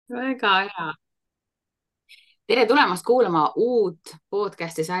Väga hea. Tere tulemast kuulama uut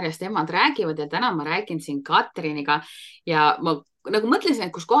podcasti sarjast Emad räägivad ja täna ma räägin siin Katriniga ja ma nagu mõtlesin,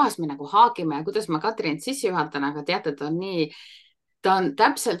 et kus kohas me nagu haagime ja kuidas ma Katrinit sisse juhatan, aga teate, ta on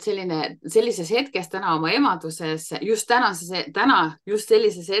täpselt sellises hetkes täna oma emaduses, täna just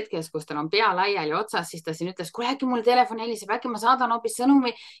sellises hetkes, kus tal on pea laiali otsas, siis ta siin ütles, kuule, äkki mulle telefon heliseb, äkki ma saadan hoopis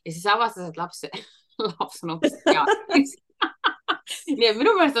sõnumi ja siis avastas, et laps on hoopis peas. Nii et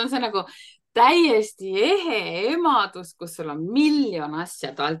minu meelest on see nagu täiesti ehe emadus, kus sul on miljon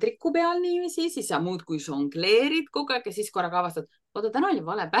asja taldriku peal niiviisi, siis sa muudkui žongleerid kogu aeg ja siis korraga avastad, oota, täna oli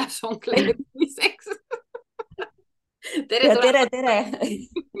vale päev žongleerimiseks. Tere Ja tere, tulemast.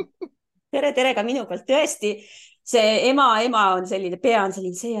 tere. Tere ka minu poolt. Tõesti, see ema on selline, pea on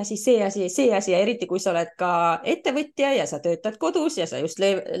selline see asi ja eriti, kui sa oled ka ettevõtja ja sa töötad kodus ja sa just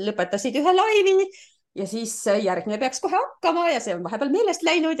lõpetasid ühe laivi ja siis järgmine peaks kohe hakkama ja see on vahepeal meelest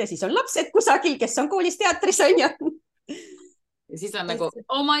läinud ja siis on lapsed kusagil, kes on koolis teatris, on ju. Ja siis on nagu,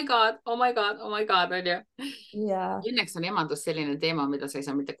 oh my god, oh my god, oh my god, on ju. Ja Õnneks on emadus selline teema, mida sa ei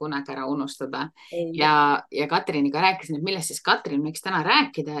saa mitte kunagi ära unustada. ei. Ja Katriniga rääkisin, et millest siis Katrin võiks täna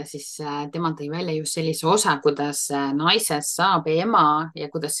rääkida ja siis tema tõi välja just sellise osa, kuidas naisest saab ema ja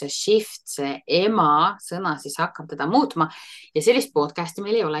kuidas see shift, see ema sõna siis hakkab teda muutma. Ja sellist podcasti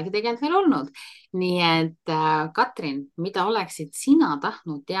meil ei olegi tegelikult veel olnud. Nii et Katrin, mida oleksid sina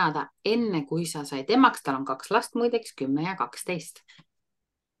tahtnud teada enne, kui sa said emaks? Tal on 2 last muideks, 10 ja 12.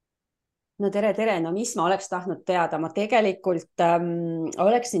 No tere. No mis ma oleks tahtnud teada? Ma tegelikult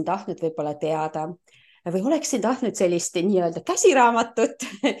oleksin tahtnud võib-olla teada või oleksin tahtnud sellist nii-öelda käsiraamatut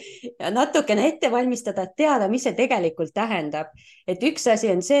ja natukene ette valmistada, et teada, mis see tegelikult tähendab. Et üks asi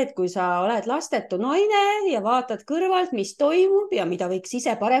on see, et kui sa oled lastetu naine ja vaatad kõrvalt, mis toimub ja mida võiks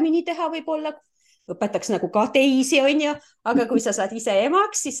ise paremini teha, võib-olla õpetaks nagu ka teisi, on ju, aga kui sa saad ise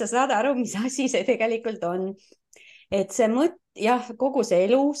emaks, siis sa saad aru, mis asi see tegelikult on. Et see jah, kogu see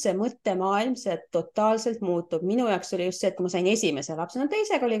elu, see mõttemaailm, see totaalselt muutub. Minu jaoks oli just see, et kui ma sain esimese lapse, no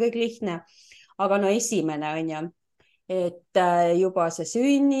teisega oli kõik lihtne, aga no esimene on ju, et juba see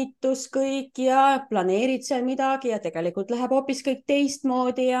sünnitus kõik ja planeerid seal midagi ja tegelikult läheb hoopis kõik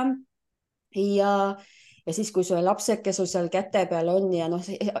teistmoodi ja siis, kui su lapseke sul seal käte peal on ja noh,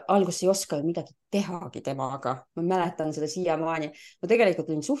 alguses ei oska midagi tehagi temaga. Ma mäletan seda siiamaani. Ma tegelikult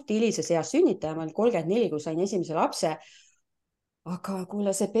olin suht hilises eas sünnitaja, ma olin 34, kui sain esimese lapse. Aga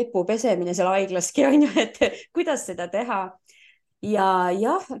kuule, see pepu pesemine seal haiglaski on ju, et kuidas seda teha. Ja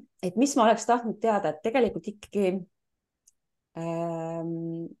jah, et mis ma oleks tahtnud teada, et tegelikult ikkagi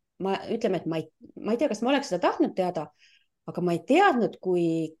ma ütleme, et ma ei tea, kas ma oleks seda tahtnud teada, aga ma ei teadnud,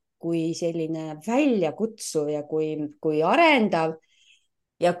 kui selline väljakutsuv ja kui arendav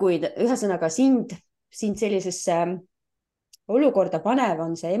ja kui ühesõnaga sind sellisesse olukorda panev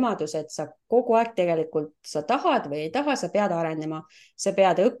on see emadus, et sa kogu aeg tegelikult sa tahad või ei taha, sa pead arenema, sa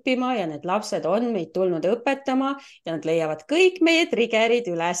pead õppima ja need lapsed on meid tulnud õpetama ja nad leiavad kõik meie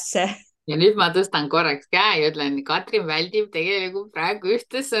triggerid ülesse. Ja nüüd ma tõstan korraks käe ja ütlen, Katrin väldib tegelikult praegu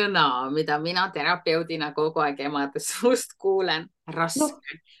ühte sõna, mida mina terapeudina kogu aeg emade suust kuulen. Raske. No.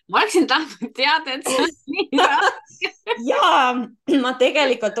 Ma oleksin tahtnud teada, et see on nii raske. Ja ma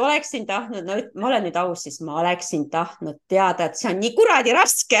tegelikult oleksin tahtnud, no ma olen nüüd aus, siis ma oleksin tahtnud teada, et see on nii kuradi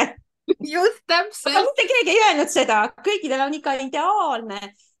raske. Just täpselt. Aga mitte keegi ei öelnud seda, kõikidel on ikka ideaalne.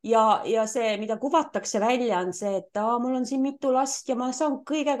 Ja see, mida kuvatakse välja, on see, et mul on siin mitu last ja ma saan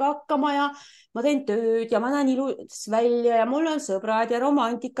kõigega hakkama ja ma teen tööd ja ma näen ilus välja ja mul on sõbrad ja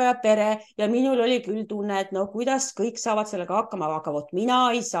romantika ja pere ja minul oli küll tunne, et no kuidas kõik saavad sellega hakkama, aga vot mina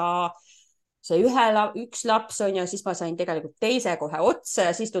ei saa. See üks laps on ja siis ma sain tegelikult teise kohe otsa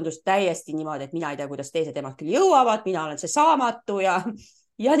ja siis tundus täiesti niimoodi, et mina ei tea, kuidas teised emad küll jõuavad, mina olen see saamatu ja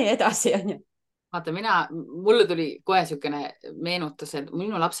nii edasi on ju. Vaata, mulle tuli kohe niisugune meenutus, et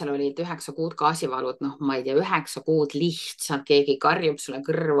minu lapsel olid 9 kuud gaasivalud, noh, ma ei tea, 9 kuud lihtsalt keegi karjub sulle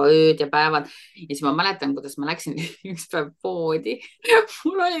kõrva ööd ja päevad. Ja siis ma mäletan, kuidas ma läksin üks päev poodi.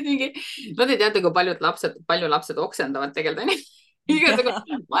 Mul olid mingi, no te teate, kui palju lapsed oksendavad tegelikult.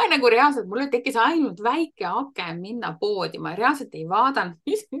 Ma nagu reaalselt, mulle tekkis ainult väike aken minna poodi, ma reaalselt ei vaadanud,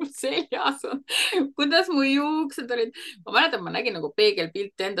 mis mul seljas on, kuidas mu juuksed olid. Ma mäletan, ma nägin nagu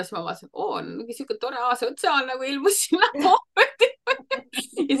peegelpilti endas, ma vaatasin, mingi siuke tore asotsiaal nagu ilmus sinna poodi.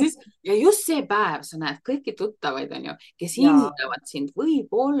 Ja just see päev sa näed kõiki tuttavaid, on ju, kes hindavad sind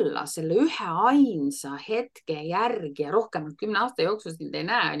võib-olla selle ühe ainsa hetke järgi ja rohkem 10 aasta jooksul sind ei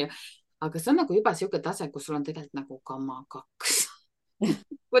näe, on ju. Aga see on nagu juba siuke tase, kus sul on tegelikult nagu kama 2.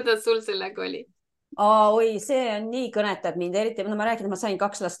 Kuidas sul sellega oli? Oi, see on nii kõnetab mind, eriti no ma räägin, et ma sain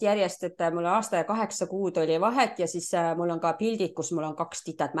 2 last järjest, et mul aasta ja 8 kuud oli vahet ja siis mul on ka pildid, kus mul on 2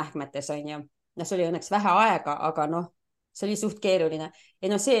 titat mähkmetes, on ju. No see oli õnneks vähe aega, aga noh, see oli suht keeruline.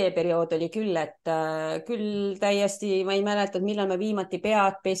 Ja no see periood oli küll, et küll täiesti, ma ei mäleta, millal ma viimati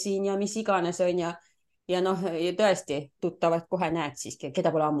pead pesin ja mis iganes, on ju. Ja noh, tõesti tuttavad kohe näed siis,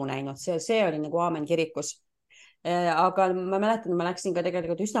 keda pole ammu näinud, see oli nagu aamen kirikus. Aga ma mäletan, ma läksin ka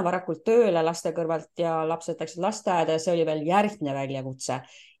tegelikult üsna varakult tööle laste kõrvalt ja lapsed läksid lasteaeda ja see oli veel järgmine väljakutse.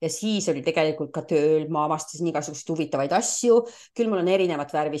 Ja siis oli tegelikult ka tööl, ma avastasin igasugust huvitavaid asju. Küll mul on erinevat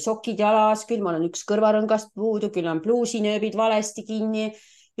värvi sokid jalas, küll mul on üks kõrvarõngast puudu, küll on pluusinööbid valesti kinni.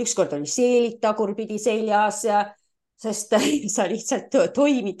 Ükskord oli seelid tagurpidi seljas, sest sa lihtsalt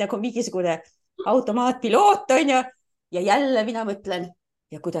toimid nagu mingisugune automaatpiloot, on ju. Ja jälle mina mõtlen,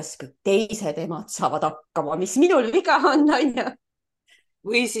 ja kuidas kõik teised emad saavad hakkama, mis minul viga on ju.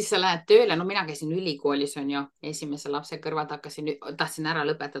 Või siis sa lähed tööle, no mina käisin ülikoolis, on ju, esimese lapse kõrvalt tahtsin ära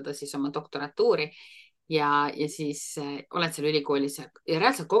lõpetada siis oma doktoratuuri ja siis oled seal ülikoolis ja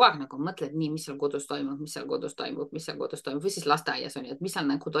reaalselt kogu aeg nagu mõtled nii, mis seal kodus toimub, mis seal kodus toimub, mis seal kodus toimub või siis lasteaias on ju, et mis seal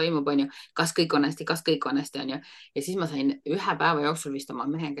nagu toimub, on ju, kas kõik on hästi, on ju. Ja siis ma sain ühe päeva jooksul vist oma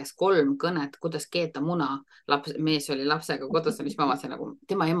mehe käest 3 kõnet, kuidas keeta muna. Mees oli lapsega kodus ja siis ma vaatasin nagu,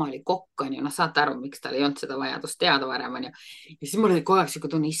 tema ema oli kokk, on ju, noh, saate aru, miks tal ei olnud seda vajadust teada varem, on ju. Ja siis mul oli kogu aeg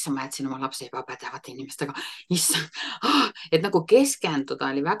siuke tunne, issand, ma jätsin oma lapse ebapädevate inimestega, issand, et nagu keskenduda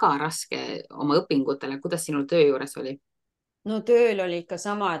oli väga raske oma õpingutele. Kuidas sinul töö juures oli? No tööl oli ikka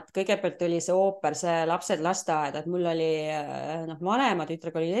sama, et kõigepealt oli see ooper, see lapsed lasteaed, et mul oli vanema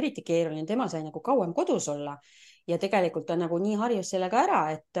tütrega oli eriti keeruline, tema sai nagu kauem kodus olla ja tegelikult ta nagu nii harjus sellega ära,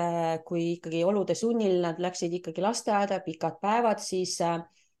 et kui ikkagi olude sunnil nad läksid ikkagi lasteaeda, pikad päevad, siis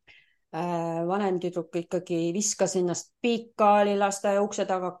vanem tüdruk ikkagi viskas ennast pikali lasteaia ukse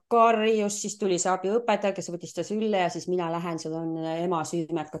taga, karjus, siis tuli see abiõpetaja, kes võttis ta sülle ja siis mina lähen, seal on ema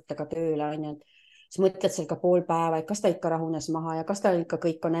süümekatega tööle, on ju. Siis mõtled seal ka pool päeva, et kas ta ikka rahunes maha ja kas tal ikka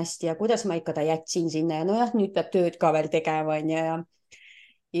kõik on hästi ja kuidas ma ikka ta jätsin sinna ja nojah, nüüd peab tööd ka veel tegema, on ju.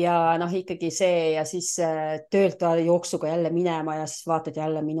 Ja noh, ikkagi see ja siis töölt jooksuga jälle minema ja siis vaatad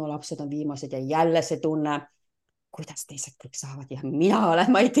jälle, minu lapsed on viimased ja jälle see tunne, kuidas teised kõik saavad ja mina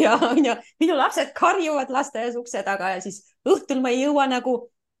olen, ma ei tea, on ju, minu lapsed karjuvad lasteaias ukse taga ja siis õhtul ma ei jõua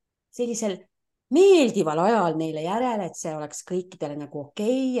nagu sellisel meeldival ajal neile järele, et see oleks kõikidele nagu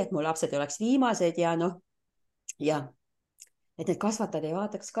okei, et mu lapsed ei oleks viimased ja noh, ja et need kasvatajad ei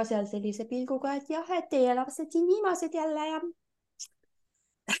vaataks ka seal sellise pilguga, et jah, et teie lapsed siin viimased jälle ja.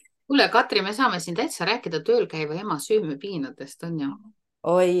 Kuule, Katri, me saame siin täitsa rääkida tööl käiva ema süümepiinadest, on ju?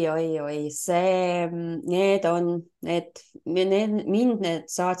 Oi, see, mind need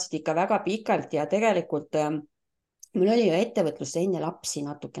saatsid ikka väga pikalt ja tegelikult mul oli ju ettevõtlus enne lapsi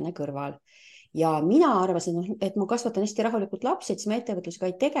natukene kõrval. Ja mina arvasin, et ma kasvatan hästi rahulikult lapsi, et siis ma ettevõtlusega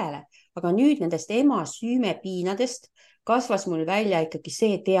ei tegele. Aga nüüd nendest ema süümepiinadest kasvas mul välja ikkagi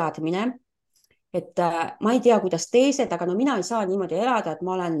see teadmine, et ma ei tea, kuidas teised, aga no mina ei saa niimoodi elada, et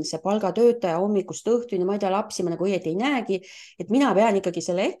ma olen see palgatöötaja hommikust õhtuni, ma ei tea, lapsi ma nagu õieti ei näegi, et mina pean ikkagi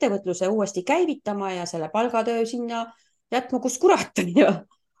selle ettevõtluse uuesti käivitama ja selle palgatöö sinna jätma, kus kurat on ju.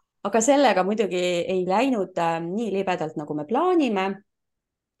 Aga sellega muidugi ei läinud nii libedalt, nagu me plaanime.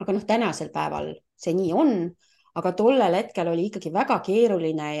 Aga noh, tänasel päeval see nii on, aga tollel hetkel oli ikkagi väga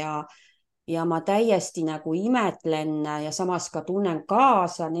keeruline ja ma täiesti nagu imetlen ja samas ka tunnen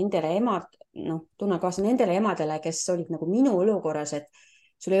kaasa nendele emadele, kes olid nagu minu olukorras, et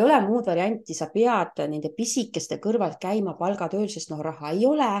sul ei ole muud varianti, sa pead nende pisikeste kõrvalt käima palgatööl, sest noh, raha ei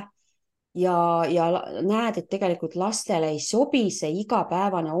ole. Ja näed, et tegelikult lastele ei sobi see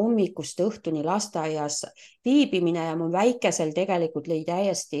igapäevane hommikust õhtuni lasteaias viibimine ja mul väikesel tegelikult lõi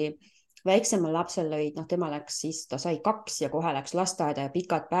täiesti, väiksemal lapsel lõid, noh, tema läks siis, ta sai 2 ja kohe läks lasteaeda ja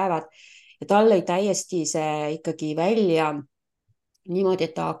pikad päevad ja tal lõi täiesti see ikkagi välja niimoodi,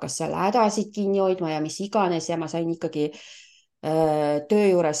 et ta hakkas seal hädasid kinni hoidma ja mis iganes ja ma sain ikkagi töö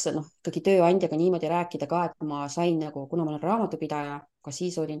juures, noh, ikkagi tööandjaga niimoodi rääkida ka, et ma sain nagu, kuna ma olen raamatupidaja, ka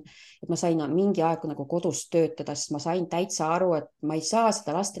siis olin, et ma sain mingi aeg nagu kodus töötada, sest ma sain täitsa aru, et ma ei saa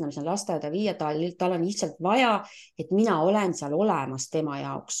seda last enam sinna lasteaeda viia, tal on lihtsalt vaja, et mina olen seal olemas tema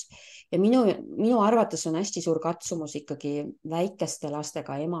jaoks. Ja minu arvates on hästi suur katsumus ikkagi väikeste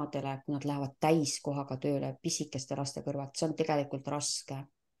lastega emadele, kui nad lähevad täiskohaga tööle pisikeste laste kõrvalt, see on tegelikult raske.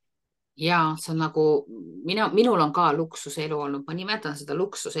 Ja see on nagu, minul on ka luksuselu olnud, ma nimetan seda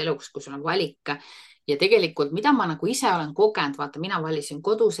luksuseluks, kui sul on valik. Ja tegelikult, mida ma nagu ise olen kogenud, vaata, mina valisin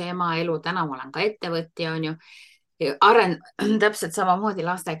koduse ema elu, täna ma olen ka ettevõtja, on ju. Ja täpselt samamoodi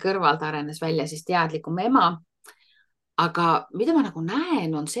laste kõrvalt arenes välja siis teadlikum ema. aga mida ma nagu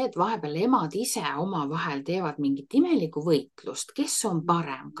näen, on see, et vahepeal emad ise omavahel teevad mingit imelikku võitlust, kes on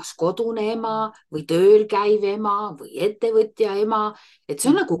parem, kas kodune ema või tööl käiv ema või ettevõtja ema. Et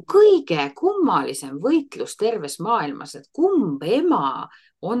see on nagu kõige kummalisem võitlus terves maailmas, et kumb ema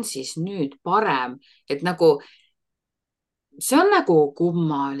on siis nüüd parem, et nagu see on nagu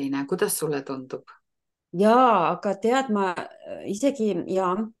kummaline, kuidas sulle tundub? jaa, aga tead, ma isegi ja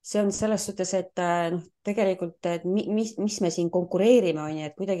see on selles suhtes, et noh, tegelikult, et mis me siin konkureerime, on ju,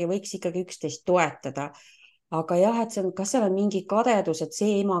 et kuidagi võiks ikkagi üksteist toetada. aga jah, et see on, kas seal on mingi kadedus, et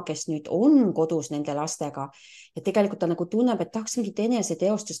see ema, kes nüüd on kodus nende lastega, et tegelikult ta nagu tunneb, et tahaks mingit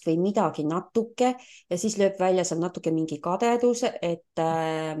eneseteostust või midagi natuke ja siis lööb välja seal natuke mingi kadedus, et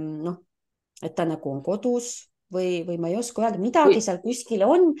noh, et ta nagu on kodus või ma ei oska öelda, midagi seal kuskil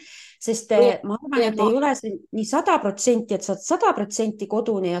on, sest või, ma arvan, et ei ole see nii 100%, et sa oled 100%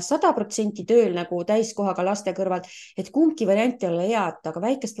 kodune ja 100% tööl nagu täiskohaga laste kõrvalt, et kumbki variant ei ole hea, aga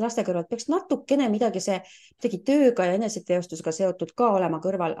väikeste laste kõrvalt peaks natukene midagi tööga ja eneseteostusega seotud ka olema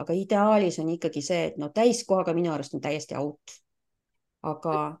kõrval, aga ideaalis on ikkagi see, et no täiskohaga minu arust on täiesti out.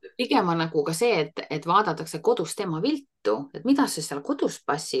 aga pigem on nagu ka see, et vaadatakse kodus tema viltu, et mida sa seal kodus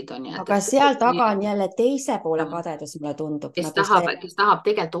passid on ju, aga seal taga on jälle teise poole kadedus, mulle tundub kes nagu tahab, see, kes tahab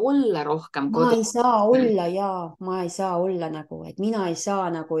tegelikult olla rohkem ma ei kodus. saa olla ja ma ei saa olla nagu, et mina ei saa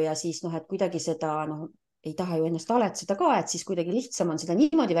nagu ja siis noh, et kuidagi seda noh, ei taha ju ennast aletseda ka, et siis kuidagi lihtsam on seda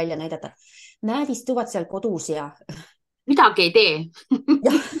niimoodi välja näidata. Näed, istuvad seal kodus ja midagi ei tee.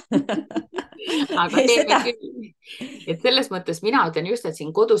 jah aga ei teeme seda. küll. Et selles mõttes mina ütlen just, et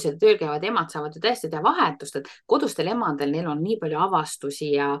siin kodused tööl käivad emad saavad ju tõesti teha vahetust, et kodustel emadel, neil on nii palju avastusi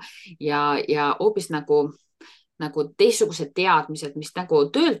ja hoopis nagu teistsugused teadmised, mis nagu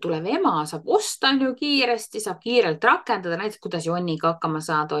töölt tulev ema saab osta on ju kiiresti, saab kiirelt rakendada, näiteks kuidas jonniga hakkama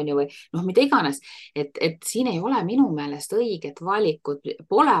saada on ju või noh, mida iganes. Et siin ei ole minu meelest õiget valikut,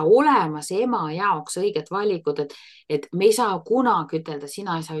 pole olemas ema jaoks õiget valikut, et me ei saa kunagi ütelda,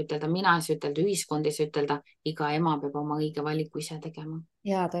 sina ei saa ütelda, mina ei saa ütelda, ühiskond ei saa ütelda, iga ema peab oma õige valiku ise tegema.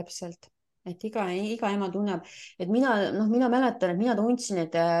 ja täpselt, et iga ema tunneb, et mina mäletan, et mina tundsin,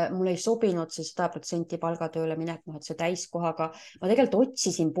 et mul ei sobinud see 100% palgatööle minek, noh, et see täiskohaga, ma tegelikult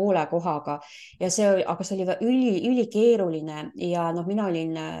otsisin poole kohaga ja aga see oli ülikeeruline ja noh, mina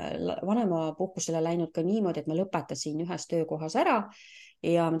olin vanemapuhkusele läinud ka niimoodi, et ma lõpetasin ühes töökohas ära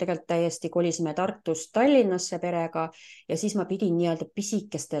ja me tegelikult täiesti kolisime Tartust Tallinnasse perega ja siis ma pidin nii-öelda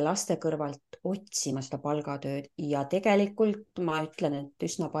pisikeste laste kõrvalt otsima seda palgatööd ja tegelikult ma ütlen, et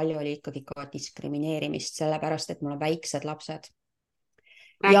üsna palju oli ikkagi ka diskrimineerimist, sellepärast et mul on väiksed lapsed.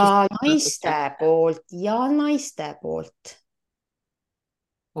 Ja naiste poolt.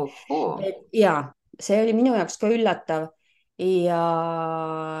 Ja see oli minu jaoks ka üllatav ja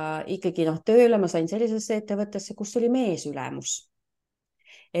ikkagi noh, tööle ma sain sellisesse ettevõttesse, kus oli meesülemus.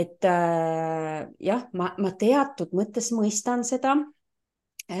 Et jah, ma teatud mõttes mõistan seda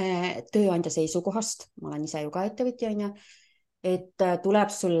tööandja seisukohast, ma olen ise ju ka ettevõtja, on ju, et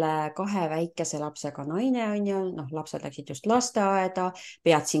tuleb sulle 2 väikese lapsega naine, on ju, noh, lapsed läksid just lasteaeda,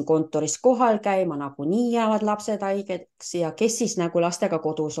 pead siin kontoris kohal käima, nagunii jäävad lapsed haigeks ja kes siis nagu lastega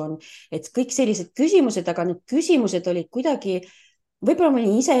kodus on, et kõik sellised küsimused, aga need küsimused olid kuidagi võib-olla ma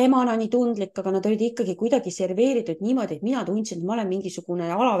olin ise emana nii tundlik, aga nad olid ikkagi kuidagi serveeritud niimoodi, et mina tundsin, et ma olen mingisugune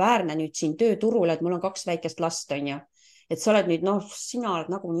alaväärne nüüd siin tööturul, et mul on 2 väikest last, on ju. Et sa oled nüüd, noh, sina oled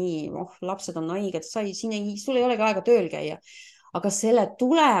nagunii, noh, lapsed on haiged, sul ei olegi aega tööl käia. Aga selle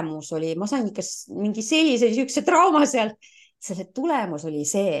tulemus oli, ma sain ikka mingi sellise trauma sealt. Selle tulemus oli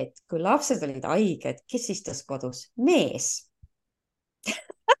see, et kui lapsed olid haiged, kes istus kodus? Mees.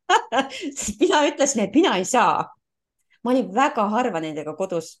 Mina ütlesin, et mina ei saa. Ma olin väga harva nendega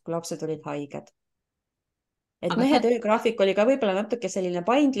kodus, kui lapsed olid haiged. Et mehe töögraafik oli ka võib-olla natuke selline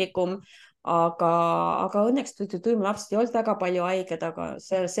paindlikum, aga õnneks tuima lapsed ei olnud väga palju haiged, aga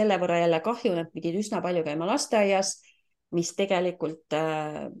selle võrra jälle kahju, nad pidid üsna palju käima lasteaias, mis tegelikult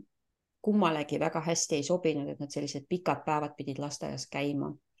kummalegi väga hästi ei sobinud, et nad sellised pikad päevad pidid lasteaias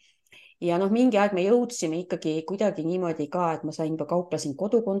käima. Ja noh, mingi aeg me jõudsime ikkagi kuidagi niimoodi ka, et ma sain juba kauplesin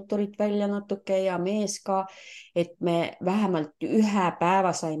kodukontorit välja natuke ja mees ka, et me vähemalt 1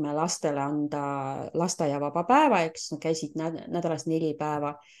 päeva saime lastele anda lasteaiavaba päeva, eks nad käisid nädalas 4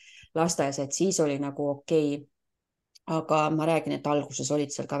 päeva lasteaias, et siis oli nagu okei. Aga ma räägin, et alguses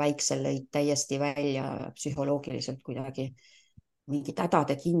olid seal ka väiksel lõid täiesti välja psühholoogiliselt kuidagi mingid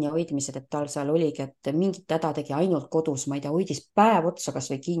hädade kinnihoidmised, et tal seal oligi, et mingit häda tegi ainult kodus, ma ei tea, hoidis päev otsa kas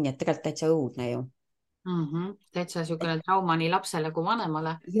või kinni, et tegelikult täitsa õudne ju. Täitsa niisugune trauma nii lapsele kui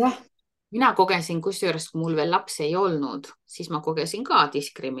vanemale. Jah, mina kogesin, kusjuures kui mul veel lapsi ei olnud, siis ma kogesin ka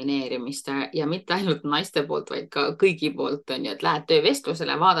diskrimineerimist ja mitte ainult naiste poolt, vaid ka kõigi poolt on ju, et lähed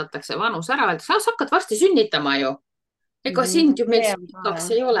töövestlusele, vaadatakse vanus ära, öeldakse, sa hakkad varsti sünnitama ju. Ega sind ju meil See on ka, sünnitaks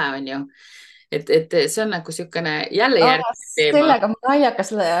jah. ei ole, on ju. Et see on nagu niisugune jälle järgmine teema. Sellega on naljakas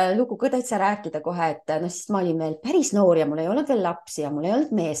lugu ka täitsa rääkida kohe, et no siis ma olin veel päris noor ja mul ei olnud veel lapsi ja mul ei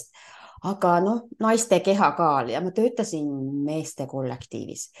olnud meest. Aga noh, naiste kehakaal ja ma töötasin meeste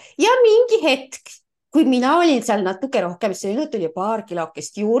kollektiivis ja mingi hetk, kui mina olin seal natuke rohkem söönud, tuli paar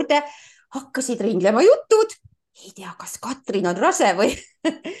kilokest juurde, hakkasid ringlema jutud. Ei tea, kas Katrin on rase või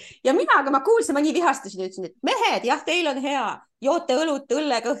ja mina, aga ma kuulsin, ma nii vihastasin, ütlesin, et mehed, jah, teil on hea, joote õlut,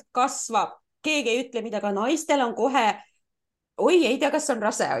 õllekõht kasvab, keegi ei ütle, mida ka naistel on kohe. Oi, ei tea, kas on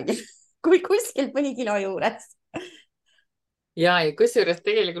rase, on ju, kui kuskil mõni kilo juures. Ja kusjuures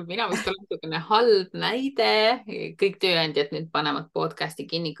tegelikult mina vist olen niisugune halb näide, kõik tööandjad nüüd panevad podcasti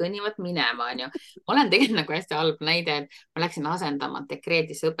kinni, kõnnivad minema, on ju. Ma olen tegelikult nagu hästi halb näide, et ma läksin asendama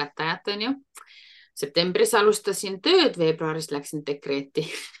dekreedis õpetajat, on ju. Septembris alustasin tööd, veebruarist läksin dekreeti.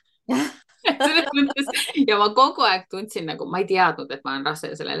 Ja ma kogu aeg tundsin nagu, ma ei teadnud, et ma olen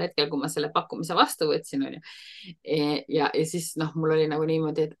rase sellel hetkel, kui ma selle pakkumise vastu võtsin, on ju. Ja siis mul oli nagu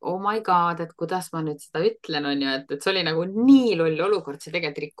niimoodi, et oh my god, et kuidas ma nüüd seda ütlen, on ju, et see oli nagu nii loll olukord, see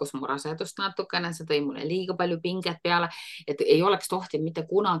tegelikult rikkus mu rasedust natukene, see tõi mulle liiga palju pinget peale, et ei oleks tohtinud mitte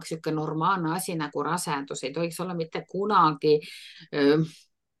kunagi sihuke normaalne asi nagu rasedus, ei tohiks olla mitte kunagi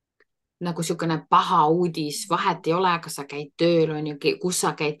nagu niisugune paha uudis, vahet ei ole, kas sa käid tööl, on ju, kus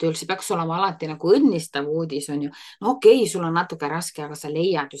sa käid tööl, see peaks olema alati nagu õnnistav uudis, on ju. No okei, sul on natuke raske, aga sa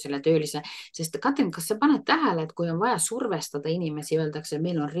leiad ju selle töölise, sest Katrin, kas sa paned tähele, et kui on vaja survestada inimesi, öeldakse,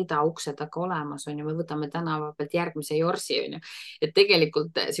 meil on rida ukse taga olemas, on ju, me võtame tänava pealt järgmise jorsi, on ju. Et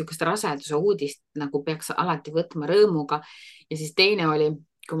tegelikult niisugust raseduse uudist nagu peaks alati võtma rõõmuga. Ja siis teine oli,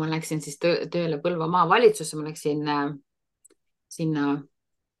 kui ma läksin siis tööle Põlva maavalitsusse, ma läksin sinna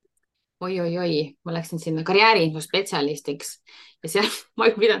oi, ma läksin sinna karjääriinfospetsialistiks ja seal ma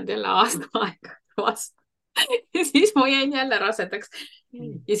ei pidanud jälle aasta aega vastu. Ja siis ma jäin jälle rasedaks.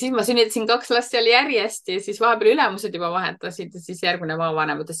 Ja siis ma sünnitasin 2 last seal järjest ja siis vahepeal ülemused juba vahetasid ja siis järgmine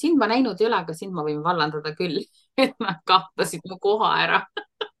maavanem ütles, sind ma näinud ei ole, aga sind ma võin vallandada küll. Et nad kaotasid mu koha ära.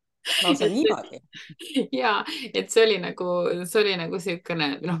 No see on niimoodi. Ja, et see oli nagu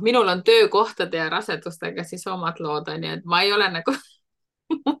siukene, minul on töökohtade ja rasedustega siis omad lood, nii et ma ei ole nagu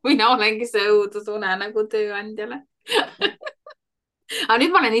mina olengi see õudusune nagu tööandjale. Aga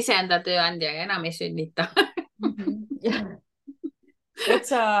nüüd ma olen iseenda tööandja ja enam ei sünnita. et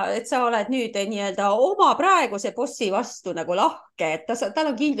sa oled nüüd nii-öelda oma praeguse bossi vastu nagu lahke, et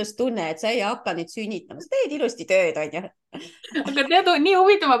tal on kindlustunne, et sa ei hakka nüüd sünnitama, sa teed ilusti tööd, on ju. Aga tead, nii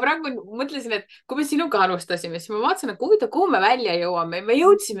huvitav, ma praegu mõtlesin, et kui me sinuga alustasime, siis ma vaatasin, et huvitav, kuhu me välja jõuame. Me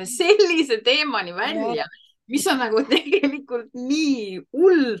jõudsime sellise teemani välja, mis on nagu tegelikult nii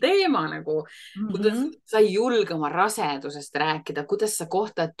hull teema nagu, kuidas sa ei julge oma rasedusest rääkida, kuidas sa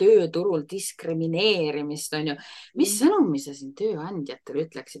kohtad tööturul diskrimineerimist, on ju. Mis sõnumi sa siin tööandjatele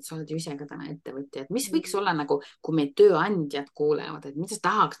ütleksid, sa oled ju ise ka täna ettevõtja, et mis võiks olla nagu, kui meid tööandjad kuulevad, et mida sa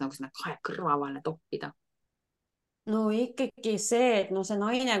tahaks nagu sinna kahe kõrva vahele toppida? No ikkagi see, et see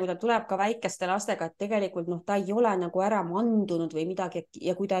naine, kui ta tuleb ka väikeste lastega, et tegelikult ta ei ole nagu ära mandunud või midagi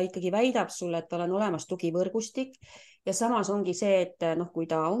ja kui ta ikkagi väidab sulle, et tal on olemas tugivõrgustik ja samas ongi see, et kui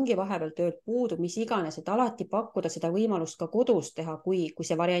ta ongi vahepeal töölt puudub, mis iganes, et alati pakkuda seda võimalust ka kodus teha, kui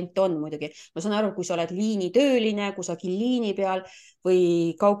see variant on muidugi. Ma saan aru, kui sa oled liinitööline kusagil liini peal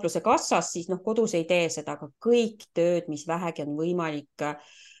või kaupluse kassas, siis kodus ei tee seda, aga kõik tööd, mis vähegi on võimalik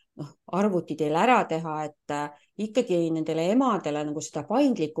arvuti teel ära teha, et ikkagi nendele emadele nagu seda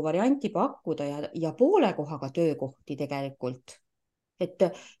paindlikku varianti pakkuda ja poole kohaga töökohti tegelikult. Et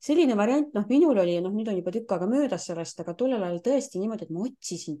selline variant, minul oli, nüüd on juba tükk aega möödas sellest, aga tollel ajal tõesti niimoodi, et ma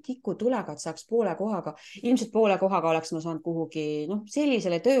otsisin tikutulega, et saaks poole kohaga, ilmselt poole kohaga oleks ma saanud kuhugi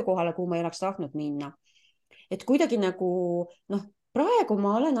sellisele töökohale, kuhu ma ei oleks tahtnud minna. Et kuidagi nagu, praegu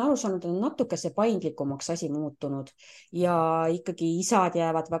ma olen aru saanud, et on natuke see paindlikumaks asi muutunud ja ikkagi isad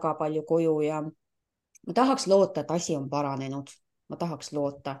jäävad väga palju koju ja ma tahaks loota, et asi on paranenud. Ma tahaks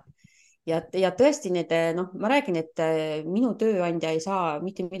loota. Ja tõesti need, ma räägin, et minu tööandja ei saa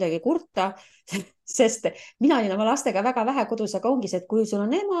mitte midagi kurta, sest mina olin oma lastega väga vähe kodus, aga ongi see, et kui sul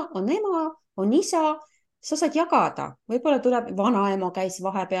on ema, on isa, sa saad jagada, võib-olla tuleb vanaema käis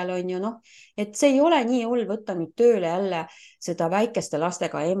vahepeal, on ju, et see ei ole nii hull võtta nüüd tööle jälle seda väikeste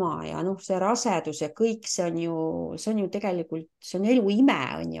lastega ema ja see rasedus ja kõik, see on ju tegelikult, see on elu ime,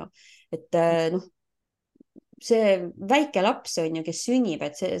 on ju, et see väike laps on ju, kes sünnib,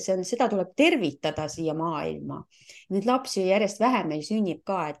 et seda tuleb tervitada siia maailma. Nüüd lapsi järjest vähem meil sünnib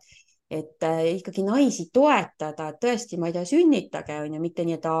ka, et ikkagi naisi toetada, et tõesti, ma ei tea, sünnitage, on ju, mitte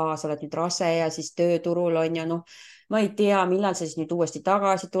nii, et sa oled nüüd rase ja siis tööturul on ja noh, ma ei tea, millal sa siis nüüd uuesti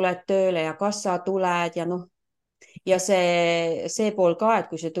tagasi tuled tööle ja kas sa tuled ja noh, ja see pool ka, et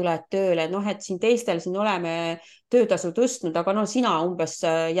kui sa tuled tööle, noh, et siin teistel siin oleme töötasu tõstnud, aga no sina umbes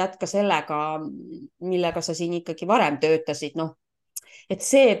jätka sellega, millega sa siin ikkagi varem töötasid, noh, et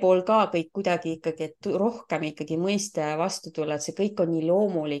see pool ka kõik kuidagi ikkagi, et rohkem ikkagi mõiste vastu tulla, et see kõik on nii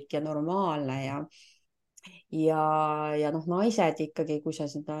loomulik ja normaalne ja noh, naised ikkagi, kui sa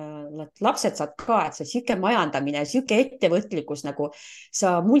seda, lapsed saad ka, et see sihuke majandamine, sihuke ettevõtlikkus nagu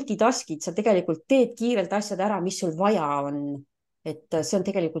sa multitask'id, sa tegelikult teed kiirelt asjad ära, mis sul vaja on. et see on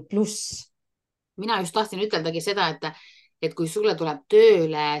tegelikult pluss. mina just tahtsin üteldagi seda, et kui sulle tuleb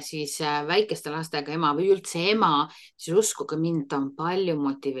tööle siis väikeste lastega ema või üldse ema, siis uskuge mind, ta on palju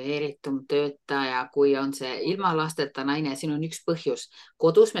motiveeritum töötaja, kui on see ilma lasteta naine. Siin on üks põhjus.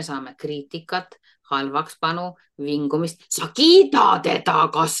 Kodus me saame kriitikat, halvakspanu, vingumist. Sa kiida teda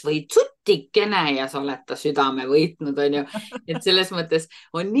kas või tsutikene ja sa oled ta südame võitnud, on ju. Et selles mõttes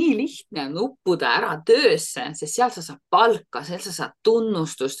on nii lihtne nuppuda ära töösse, sest seal sa saad palka, seal sa saad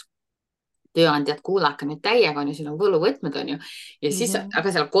tunnustust. Tööandjad, kuulake nüüd täiega, on ju, siin on võluvõtmed, on ju. Ja siis,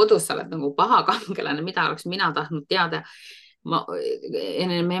 aga seal kodus sa oled nagu paha kangelane, mida oleks mina tahtnud teada.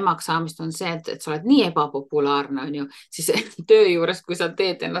 Enne emaks saamist on see, et sa oled nii ebapopulaarne, on ju, siis töö juures, kui sa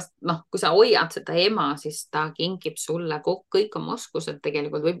teed ennast, noh, kui sa hoiad seda ema, siis ta kingib sulle kõik oma oskused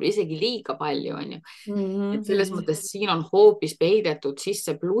tegelikult võib-olla isegi liiga palju, on ju. Et selles mõttes siin on hoopis peidetud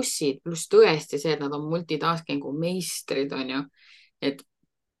sisse plussid, pluss tõesti see, et nad on multitaskingu meistrid, on ju. Et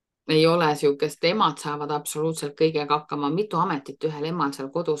ei ole siukest, emad saavad absoluutselt kõigega hakkama. Mitu ametit ühel emal seal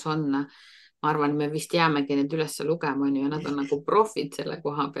kodus on? Ma arvan, me vist jäämegi need üles lugema, on ju, ja nad on nagu profid selle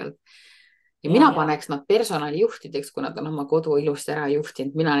koha pealt. Ja mina paneks nad personalijuhtideks, kui nad on oma kodu ilusti ära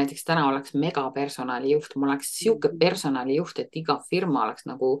juhtinud. Mina näiteks täna oleks mega personalijuht. Mul oleks siuke personalijuht, et iga firma oleks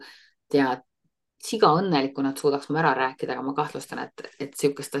nagu tead, siga õnnelik, kui nad suudaks mu ära rääkida, aga ma kahtlustan, et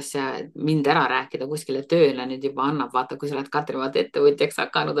siukest asja mind ära rääkida kuskile tööle nüüd juba annab. Vaata, kui sa oled Katri vaata ettevõtjaks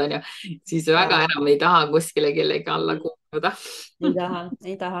hakanud, on ju, siis väga enam ei taha kuskile kellegi alla kuuluda.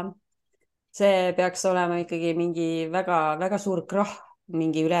 ei taha. See peaks olema ikkagi mingi väga suur krahh,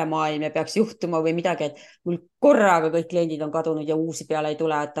 mingi ülemaailm ja peaks juhtuma või midagi, et mul korraga kõik kliendid on kadunud ja uusi peale ei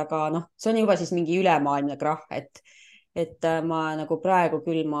tule, et aga noh, see on juba siis mingi ülemaailmne krahh, et ma nagu praegu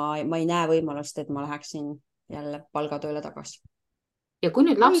küll, ma ei näe võimalust, et ma läheksin jälle palgatööle tagasi. Ja kui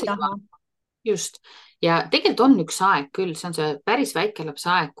nüüd lapsed just, ja tegelikult on üks aeg küll, see on see päris väike lapse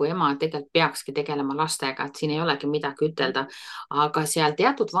aeg, kui ema tegelikult peakski tegelema lastega, et siin ei olegi midagi ütelda, aga seal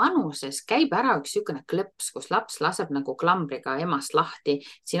teatud vanuses käib ära üks niisugune klõps, kus laps laseb nagu klambriga emast lahti.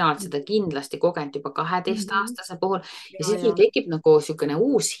 Sina oled seda kindlasti kogenud juba 12-aastase puhul ja siis tekib nagu niisugune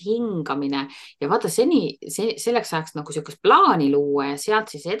uus hingamine ja vaata selleks ajaks nagu niisugust plaani luua ja sealt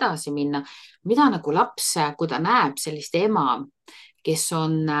siis edasi minna, mida nagu laps, kui ta näeb sellist ema, kes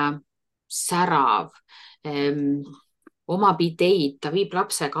on särav, omab ideid, ta viib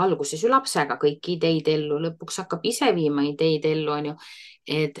lapsega alguses ju lapsega kõiki ideid ellu, lõpuks hakkab ise viima ideid ellu, on ju.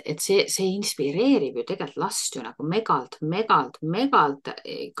 Et see inspireerib ju tegelikult last ju nagu megalt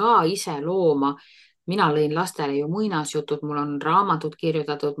ka ise looma. Mina lõin lastele ju muinasjutud, mul on raamatud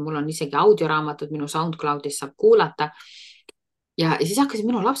kirjutatud, mul on isegi audioraamatud, minu SoundCloudis saab kuulata. Ja siis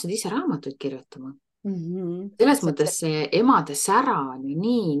hakkasid minu lapsed ise raamatuid kirjutama. Selles mõttes see emade sära on ju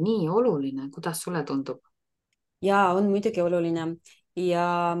nii oluline. Kuidas sulle tundub? Ja on muidugi oluline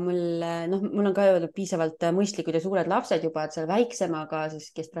ja mul on ka piisavalt mõistlikud ja suured lapsed juba, et seal väiksemaga,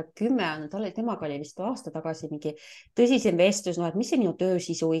 kes praegu 10 on, temaga oli vist aasta tagasi mingi tõsisem vestlus, et mis see minu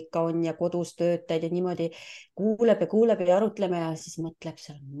töösisu ikka on ja kodus töötajaid ja niimoodi kuuleb ja arutleme ja siis mõtleb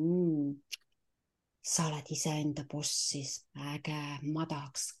seal, sa oled iseenda boss siis, äge, ma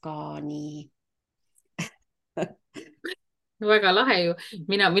tahaks ka nii. Väga lahe ju.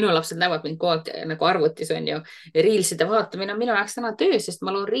 Minu lapsed näevad mind kogu aeg nagu arvutis on ju. Reelside vaatamine on minu jaoks täna töö, sest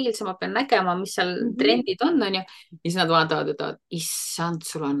ma loon reelse, ma pean nägema, mis seal trendid on ju. Ja siis nad vaatavad, et issand,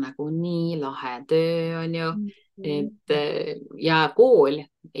 sul on nagu nii lahe töö on ju. Ja kool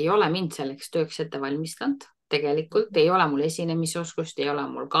ei ole mind selleks tööks ette valmistanud. Tegelikult ei ole mul esinemisoskust, ei ole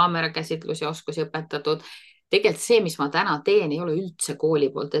mul kaamerakäsitlusi oskusi õpetatud. Tegelikult see, mis ma täna teen, ei ole üldse kooli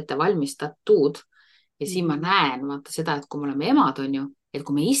poolt ette valmistatud. Ja siin ma näen vaata seda, et kui me oleme emad on ju, et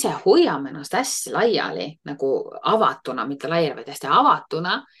kui me ise hoiame ennast hästi laiali nagu avatuna, mitte laiali, vaid hästi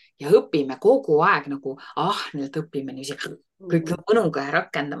avatuna ja õpime kogu aeg nagu ahnelt õpime kõik mõnuga ja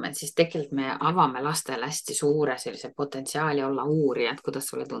rakendame, siis tegelikult me avame lastele hästi suure sellise potentsiaali olla uurijad.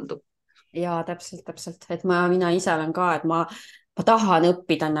 Kuidas sulle tundub? Ja täpselt, et mina ise olen ka, et ma ma tahan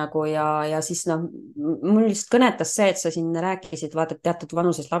õppida nagu ja siis noh, mul lihtsalt kõnetas see, et sa siin rääkisid, vaata, et teatud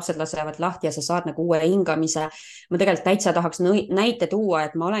vanuses lapsed lasevad lahti ja sa saad nagu uue hingamise. ma tegelikult täitsa tahaks näite tuua,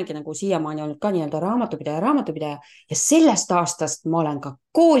 et ma olengi nagu siiamaani olnud ka nii-öelda raamatupidaja ja sellest aastast ma olen ka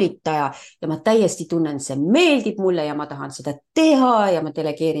koolitaja ja ma täiesti tunnen, see meeldib mulle ja ma tahan seda teha ja ma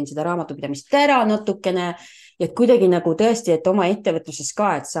delegeerin seda raamatupidamist ära natukene. ja et kuidagi nagu tõesti, et oma ettevõtluses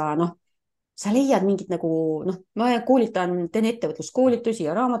ka, et sa leiad mingid nagu, noh, ma koolitan, teen ettevõtluskoolitusi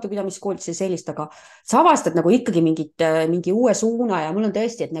ja raamatupidamiskoolitusi sellist, aga sa avastad nagu ikkagi mingi uue suuna ja mul on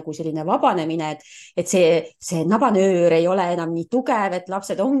tõesti, et nagu selline vabanemine, et see nabanöör ei ole enam nii tugev, et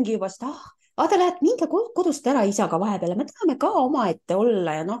lapsed ongi juba seda, te lähed minge kodust ära isaga vahepeal, me tahame ka omaette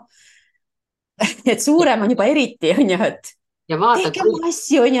olla ja noh, et suurem on juba eriti, on ju, et ja vaata, tehke oma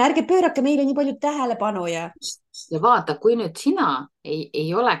asju, on ju, ärge pöörake meile nii palju tähelepanu kui nüüd sina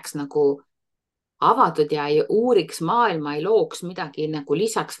ei oleks nagu avatud ja ei uuriks maailma, ei looks midagi nagu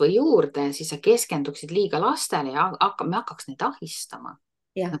lisaks või juurde, siis sa keskenduksid liiga lastele ja me hakkaks neid ahistama.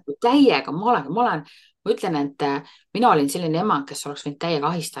 ja. Nagu täiega, ma ütlen, et mina olin selline ema, kes oleks võinud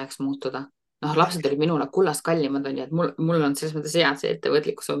täiega ahistajaks muutuda. Noh, lapsed olid minule kullast kallimad, on ju, et mul on selles mõttes hea, et see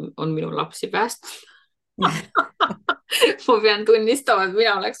ettevõtlikkus on minu lapsi päästnud. ma pean tunnistama, et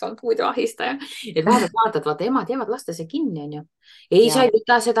mina oleks olnud muidu ahistaja. Et vaatad, vaata, emad jäävad lastesse kinni, on ju. Ei, sa ei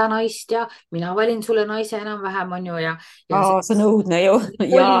võta seda naist ja mina valin sulle naise enam-vähem, on ju. Ja see on õudne ju.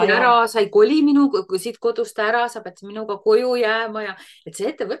 Sa ei koli siit kodust ära, sa pead minuga koju jääma ja et see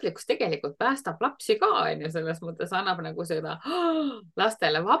ettevõtlikkus tegelikult päästab lapsi ka, on ju, selles mõttes annab nagu seda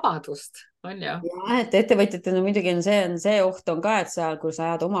lastele vabadust, on ju. Ja, et ettevõtjatena muidugi on see oht on ka, et sa, kui sa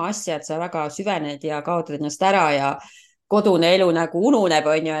ajad oma asja, et sa väga süvened ja kaotad ennast ära ja kodune elu nagu ununeb,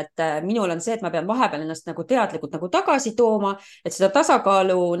 on ju, et minul on see, et ma pean vahepeal ennast nagu teadlikult nagu tagasi tooma, et seda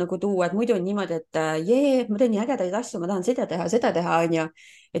tasakaalu nagu tuua, et muidu on niimoodi, et ma teen nii ägedaid asju, ma tahan seda teha, on ju.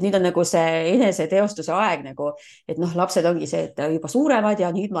 Et nüüd on nagu see eneseteostuse aeg nagu, et noh, lapsed ongi see, et juba suuremad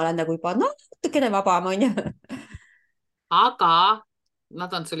ja nüüd ma olen nagu juba natukene vabam, on ju. Aga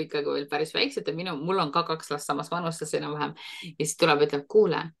nad on sul ikkagi veel päris väiksed ja mul on ka 2 last samas vanustes enam-vähem. Ja siis tuleb, ütleb,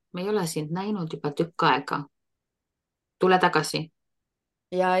 kuule, me ei ole sind näinud juba tükk aega. Tule tagasi.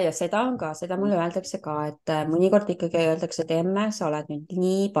 Ja seda on ka, seda mulle öeldakse ka, et mõnikord ikkagi öeldakse, et emme, sa oled nüüd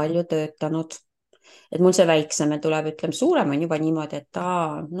nii palju töötanud, et mul see väiksem tuleb, ütleme, suurem on juba niimoodi, et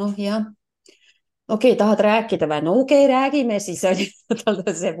noh, jah. Okei, tahad rääkida või? No okei, räägime siis, tal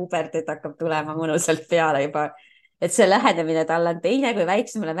see puberteed hakkab tulema mõnusalt peale juba. Et see lähenemine tal on teine kui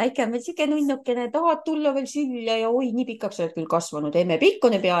väiksemale, väike on veel siuke nunnukene, tahad tulla veel sülle ja oi, nii pikaks oled küll kasvanud, emme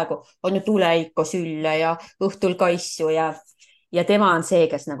pikkune peaaegu, on ju, tule ikka sülle ja õhtul kaissu ja tema on see,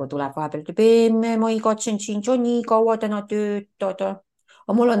 kes nagu tuleb vahepeal, ütleb, emme, ma igatsen sind, sa nii kaua täna töötada.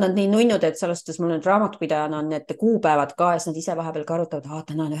 Aga mul on nad nii nunnud, et sellest, mul nüüd raamatupidajana on need kuupäevad ka, ja nad ise vahepeal ka arutavad,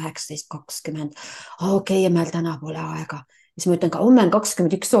 täna on 19.20. Okei, emmel täna pole aega. Siis ma ütlen ka, homme on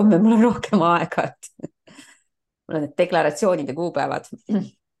 21, homme mul on rohkem aega, et mul on need deklaratsioonid ja kuupäevad.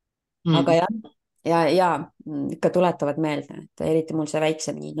 Aga ja ikka tuletavad meelde, et eriti mul see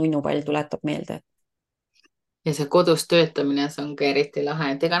väiksem nii nunnupall tuletab meelde. Ja see kodus töötamine, see on ka eriti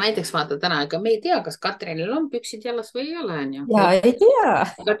lahe. Et ega näiteks vaata täna, ega me ei tea, kas Katrinil on püksid jalas või ei ole, on ju. Ja ei tea.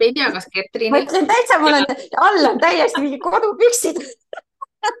 Aga te ei tea, kas Katrinil... Ma ütlen täitsa, mul on all on täiesti mingi kodupüksid.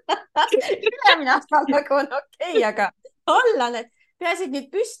 Ülemine aasta nagu on okei, aga all on, et peaasi, et nüüd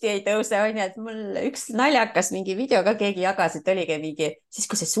püsti ei tõuse, on ju, et mul üks naljakas mingi video ka keegi jagas, et oligi mingi, siis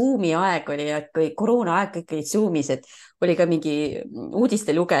kui see Zoomi aeg oli, et kui koroona aeg kõik olid Zoomis, et oli ka mingi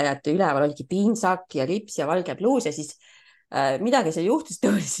uudistelugejate üleval oligi pintsak ja lips ja valge pluus ja siis midagi seal juhtus,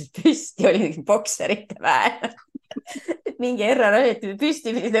 tõusid püsti, oli mingi bokserite väe. Et mingi error oli, et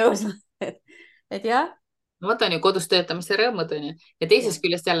püsti pidi tõusma. Et jah. Vot on ju kodus töötamise rõõmud, on ju. Ja teisest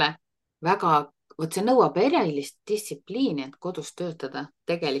küljest jälle väga... Vot see nõuab erilist distsipliini, et kodus töötada.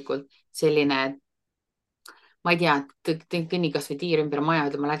 Tegelikult selline, ma ei tea, kõnni kas või tiir ümber maja,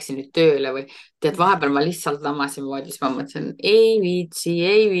 et ma läksin nüüd tööle või tead, vahepeal ma lihtsalt lamasin voodis, ma mõtlesin, ei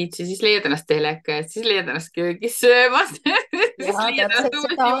viitsi, siis leiad ennast teleka ja siis leiad ennast köögis söömas. Ja,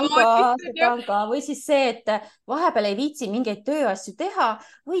 seda on ka. Või siis see, et vahepeal ei viitsi mingeid tööasju teha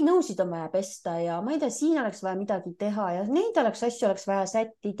või nõusid on vaja pesta ja ma ei tea, siin oleks vaja midagi teha ja neid asju oleks vaja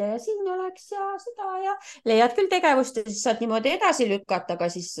sättida ja siin oleks ja seda ja leiad küll tegevust ja siis saad niimoodi edasi lükata,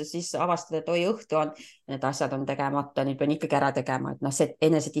 aga siis avastad, et oi, õhtu on, need asjad on tegemata, nüüd pean ikkagi ära tegema, et noh, see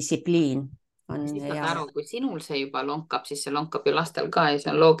enesedistsipliin on siis saad hea. aru, kui sinul see juba lonkab, siis see lonkab ju lastel ka ja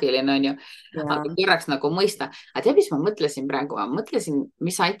see on loogiline, on ju. Aga korraks nagu mõista. Aga tead, mis ma mõtlesin praegu? Ma mõtlesin,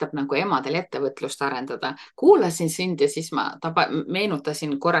 mis aitab nagu emadel ettevõtlust arendada. Kuulasin sind ja siis ma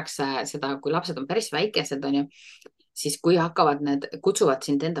meenutasin korraks seda, kui lapsed on päris väikesed, on ju. siis kui hakkavad kutsuvad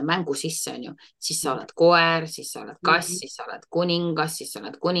sind enda mängu sisse, on ju, siis sa oled koer, siis sa oled kass, siis sa oled kuningas, siis sa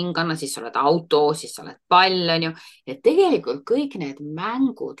oled kuninganna, siis sa oled auto, siis sa oled pall, on ju. Et tegelikult kõik need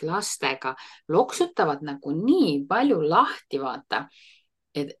mängud lastega loksutavad nagu nii palju lahti, vaata,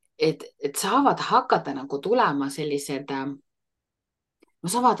 et saavad hakata nagu tulema sellised no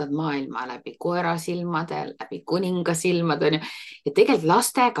sa vaatad maailma läbi koera silmade, läbi kuninga silmade, on ju. Ja tegelikult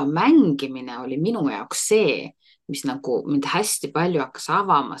lastega mängimine oli minu jaoks see, mis nagu mind hästi palju hakkas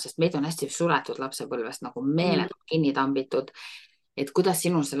avama, sest meid on hästi suletud lapsepõlvest nagu meeletult kinni tambitud. Et kuidas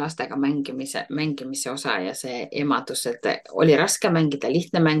sinul see lastega mängimise osa ja see emadus, et oli raske mängida,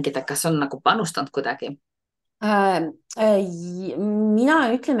 lihtne mängida, kas on nagu panustanud kuidagi? Mina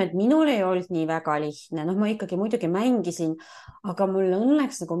ütleme, et minul ei olnud nii väga lihtne, noh, ma ikkagi muidugi mängisin, aga mul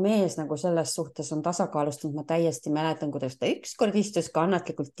õnneks nagu mees nagu selles suhtes on tasakaalustunud. Ma täiesti mäletan, kuidas ta ükskord istus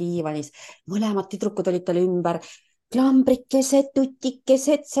kannatlikult diivanis, mõlemad tüdrukud olid tal ümber, klambrikesed,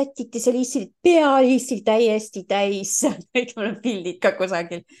 tutikesed, sätiti seal lihtsalt pea lihtsalt täiesti täis, kõik mul on pildid ka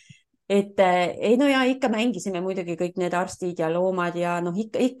kusagil. Et ei, no ja ikka mängisime muidugi kõik need arstid ja loomad ja noh,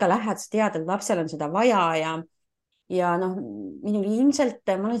 ikka lähed, sa tead, et lapsel on seda vaja ja noh, minul ilmselt,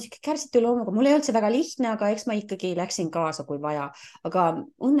 ma olen siuke kärsitu loomuga, mul ei olnud see väga lihtne, aga eks ma ikkagi läksin kaasa, kui vaja, aga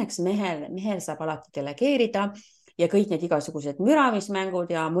õnneks mehel saab alati delegeerida ja kõik need igasugused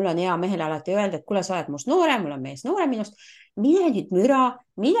müramismängud ja mul on hea mehele alati öelda, et kuule, sa oled must noorem, mul on mees noorem minust, mine nüüd müra,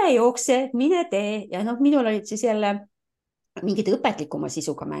 mine jookse, mine tee ja noh, minul olid siis jälle mingid õpetlikuma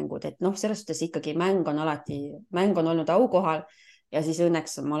sisuga mängud, et noh, selles suhtes ikkagi mäng on olnud aukohal ja siis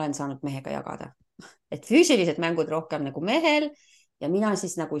õnneks ma olen saanud mehega jagada, et füüsilised mängud rohkem nagu mehel ja mina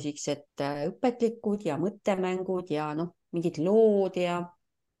siis nagu siuksed õpetlikud ja mõttemängud ja noh, mingid lood ja.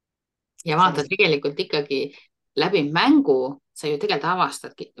 Ja vaata, tegelikult ikkagi läbi mängu sa ju tegelikult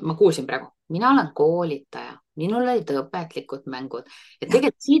avastadki, ma kuulsin praegu, mina olen koolitaja, minul olid õpetlikud mängud ja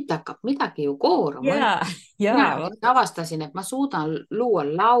tegelikult siit hakkab midagi ju kooruma. Mina avastasin, et ma suudan luua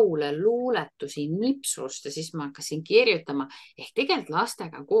laule, luuletusi, nipsust ja siis ma hakkasin kirjutama. Ehk tegelikult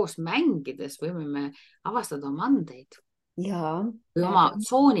lastega koos mängides võime me avastada oma andeid. Või oma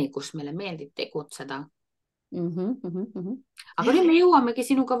tsooni, kus meile meeldib tegutseda. Aga nüüd me jõuamegi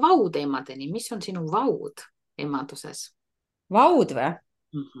sinuga vauteemadeni. Mis on sinu vaud emaduses? Vaud või?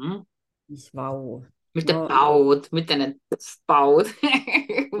 Mis vau? Mitte paud, mitte need paud.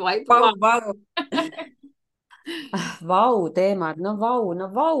 Vau teemad, no vau,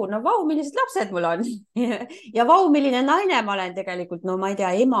 millised lapsed mul on ja vau, milline naine ma olen tegelikult, no ma ei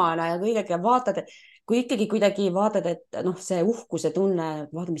tea, emana ja kõigega vaatad, kui ikkagi kuidagi vaatad, et noh, see uhkuse tunne,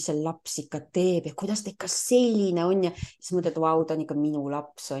 vaata, mis see laps ikka teeb ja kuidas ta ikka selline on ja siis mõtled, vau, ta on ikka minu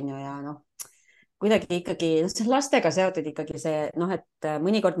laps on ju ja noh, kuidagi ikkagi, see on lastega seotud ikkagi see, noh, et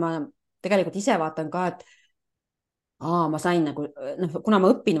mõnikord ma tegelikult ise vaatan ka, et ma sain nagu, noh, kuna ma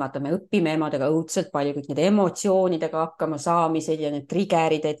õpin, vaata, me õpime emadega õudselt palju, kõik need emotsioonidega hakkama saamised ja need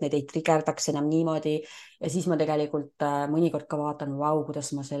triggerid, et need ei triggerdaks enam niimoodi. Ja siis ma tegelikult mõnikord ka vaatan, vau, kuidas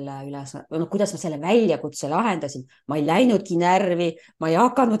ma kuidas ma selle väljakutse lahendasin. Ma ei läinudki närvi, ma ei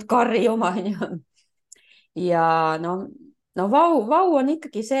hakanud karjuma. Ja no vau on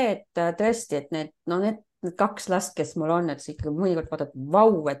ikkagi see, et tõesti, et need kaks last, kes mul on, et ikka mõnikord vaatad,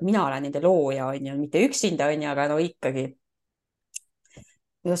 vau, et mina olen nende looja, on ju, mitte üksinda, on ju, aga no ikkagi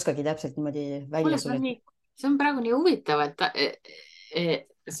ei oskagi täpselt niimoodi välja sulle. See on praegu nii huvitav, et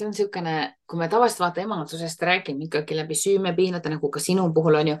see on niisugune, kui me tavaliselt vaata emadusest räägime ikkagi läbi süümepiinade, nagu ka sinu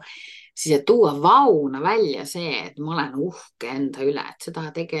puhul on ju, siis et tuua vauna välja see, et ma olen uhke enda üle, et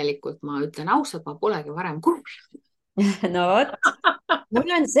seda tegelikult ma ütlen ausalt, ma polegi varem kuulnud. No vot,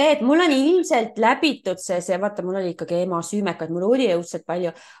 mul on see, et mul on ilmselt läbitud see, vaata, mul oli ikkagi ema süümekaid, mul oli õudselt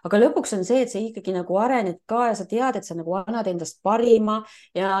palju, aga lõpuks on see, et see ikkagi nagu arened ka ja sa tead, et sa nagu annad endast parima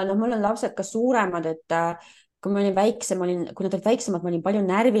ja noh, mul on lapsed ka suuremad, et kui ma olin väiksem, kui nad olid väiksemad, ma olin palju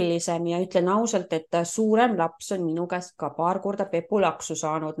närvilisem ja ütlen ausalt, et suurem laps on minu käest ka paar korda pepulaksu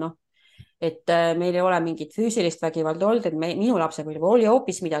saanud, noh. Et meil ei ole mingit füüsilist vägivalda olnud, et minu lapsepõlve oli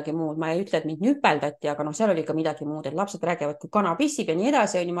hoopis midagi muud, ma ei ütle, et mind nüpeldati, aga noh, seal oli ka midagi muud, et lapsed räägivad, kui kana pissib ja nii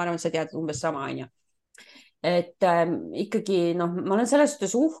edasi, on ju, ma arvan, et sa tead umbes sama, on ju. Et ikkagi, noh, ma olen selles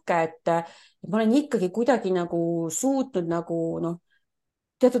suhtes uhke, et ma olen ikkagi kuidagi nagu suutnud nagu, noh,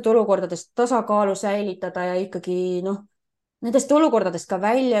 teatud olukordades tasakaalu säilitada ja ikkagi, noh, nendest olukordadest ka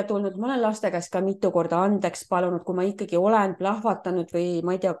välja tulnud, ma olen laste käest ka mitu korda andeks palunud, kui ma ikkagi olen plahvatanud või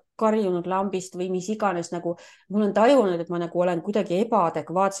ma ei tea, karjunud lambist või mis iganes, nagu mul on tajunud, et ma nagu olen kuidagi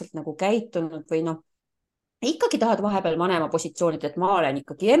ebaadekvaatselt nagu käitunud või noh, ikkagi tahad vahepeal vanema positsioonid, et ma olen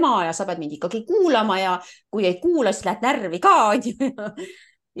ikkagi ema ja sa pead mind ikkagi kuulama ja kui ei kuula, siis lähed närvi ka.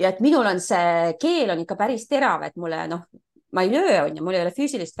 ja et minul on see keel on ikka päris terav, et mulle ma ei löö, on ju, mul ei ole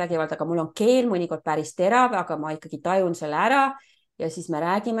füüsilist vägivalda, aga mul on keel mõnikord päris terav, aga ma ikkagi tajun selle ära ja siis me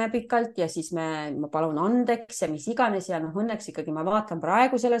räägime pikalt ja siis ma palun andeks ja mis iganes ja õnneks ikkagi ma vaatan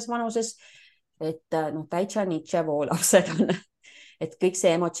praegu selles vanuses, et täitsa Nietzsche voolapsed on, et kõik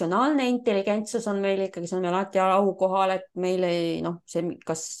see emotsionaalne intelligentsus on meil ikkagi, see on meil alati aukohal, et meil ei see,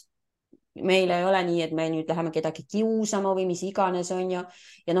 kas meil ei ole nii, et me nüüd läheme kedagi kiusama või mis iganes on ju.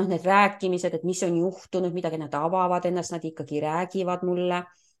 Ja need rääkimised, et mis on juhtunud, midagi nad avavad ennast, nad ikkagi räägivad mulle,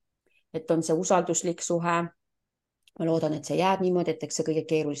 et on see usalduslik suhe. Ma loodan, et see jääb niimoodi, et eks see kõige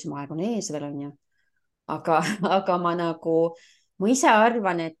keerulisem aeg on ees veel on ju. Aga ma ise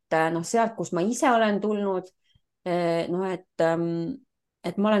arvan, et sealt, kus ma ise olen tulnud, et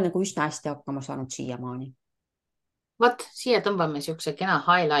ma olen üsna hästi hakkama saanud siiamaani. Vot, siia tõmbame siukse kena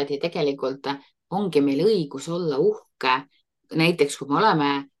highlighti. Tegelikult ongi meil õigus olla uhke. Näiteks, kui me oleme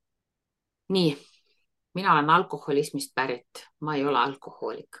nii, mina olen alkoholismist pärit, ma ei ole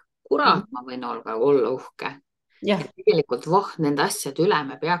alkohoolik. Kurat, ma võin olla uhke. Ja. Tegelikult nende asjade üle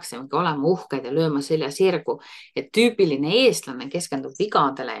me peaksimegi olema uhked ja lööma selja sirgu, et tüüpiline eestlane keskendub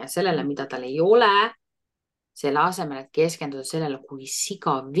vigadele ja sellele, mida tal ei ole, selle asemel, et keskenduda sellele, kui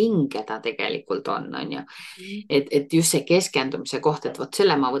siga vinge ta tegelikult on ju. Et just see keskendumise koht, et vot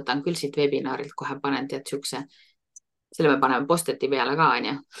selle ma võtan küll siit webinarilt kohe panen tead siukse, selle me paneme posteti peale ka on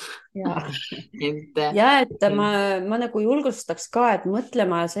ju. et ma julgustaks ka, et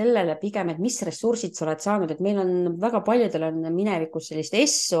mõtlema sellele pigem, et mis ressursid sa oled saanud, et meil on väga paljudel on minevikus sellist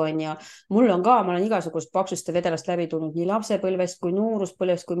essu on ju. Mul on ka, ma olen igasugust paksuste vedelast läbi tulnud nii lapsepõlvest kui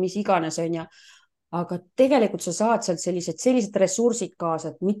nooruspõlvest kui mis iganes on ju. Aga tegelikult sa saad sealt sellised ressursid kaasa,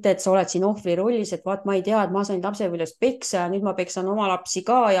 et mitte, et sa oled siin ohvri rollis, et vaat ma ei tea, et ma sain lapsepõlves peksa ja nüüd ma peksan oma lapsi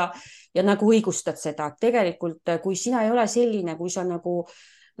ka ja õigustad seda. Tegelikult, kui sina ei ole selline, kui sa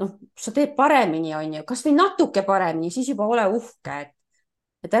sa teed paremini, on ju, kas või natuke paremini, siis juba ole uhke,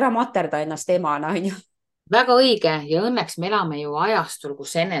 et ära materda ennast emana, on ju. Väga õige ja õnneks me elame ju ajastul,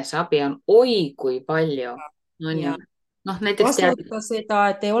 kus eneseabi on oi kui palju. On ju. Kasuta seda,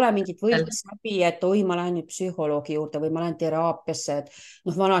 et ei ole mingit võltsabi, et oi, ma lähen nüüd psühholoogi juurde või ma lähen teraapiasse, et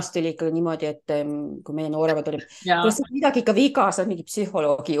vanasti oli ikka niimoodi, et kui meie nooremad olid, kui sa midagi ikka viga, saad mingi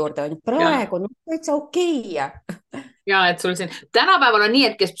psühholoogi juurde, praegu on täitsa okei. Ja, et sul siin tänapäeval on nii,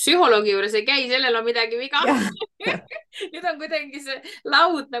 et kes psühholoogi juures ei käi, sellel on midagi viga. Nüüd on kuidagi see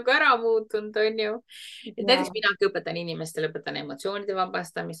laud ära muutunud, on ju. Näiteks minagi õpetan inimestele, õpetan emotsioonide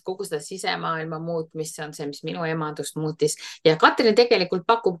vabastamist, kogu seda sisemaailma muutmist, see on see, mis minu emadust muutis. Ja Katrin tegelikult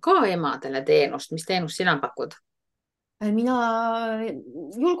pakub ka emadele teenust. Mis teenust sina pakud? Mina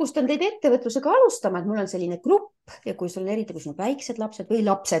julgustan teid ettevõtlusega alustama, et mul on selline grupp ja kui sul on eriti, kui sul on väiksed lapsed või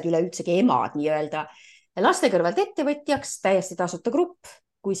lapsed üleüldsegi emad nii-öelda, laste kõrvalt ettevõtjaks, täiesti tasuta grupp.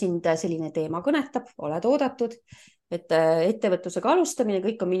 Kui sind selline teema kõnetab, oled oodatud, et ettevõtlusega alustamine,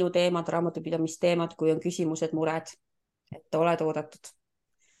 kõik on minu teemad, raamatupidamisteemad, kui on küsimused, mured, et oled oodatud.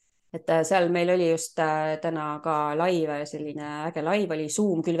 Et seal meil oli just täna ka live, selline äge live oli,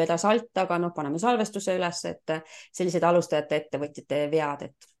 Zoom küll vedas alt, aga paneme salvestuse üles, et sellised alustajate ettevõtjate vead,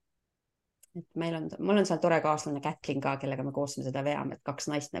 et mul on seal tore kaaslane Kätlin ka, kellega me koos seda veame, et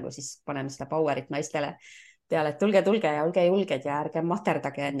 2 naist siis paneme seda powerit naistele peale, et tulge ja olge julged ja ärge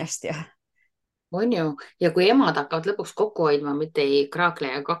materdage ennast ja. On ju, ja kui emad hakkavad lõpuks kokku hoidma, mitte ei kraakle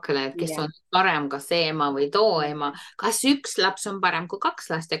ja kakle, et kes on parem, kas see ema või too ema, kas 1 laps on parem kui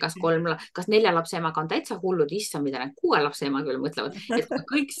 2 last ja kas 3, kas 4 lapse emaga on täitsa hullud, issa, mida need 6 lapse ema küll mõtlevad, et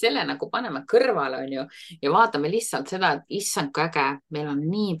kõik selle paneme kõrvale on ju ja vaatame lihtsalt seda, et issand kui äge, meil on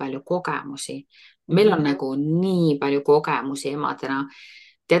nii palju kogemusi, meil on nii palju kogemusi emadena.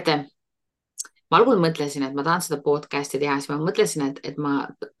 Teate, ma algul mõtlesin, et ma tahan seda podcasti teha, siis ma mõtlesin, et ma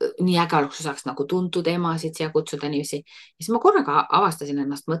nii äge oleks, kui saaks tuntud emasid siia kutsuda niiviisi. Ja siis ma korraga avastasin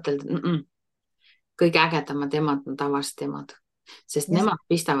ennast mõtelda, kõige ägedamad emad on tavaliselt emad, sest nemad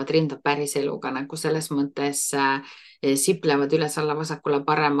pistavad rinda päris eluga, selles mõttes siplevad üles-alla, vasakule,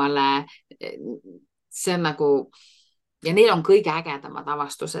 paremale. See on ja neil on kõige ägedamad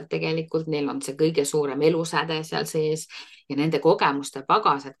avastused tegelikult, neil on see kõige suurem elusäde seal sees ja nende kogemuste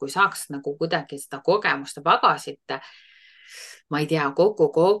pagas, et kui saaks kuidagi seda kogemuste pagasit, ma ei tea,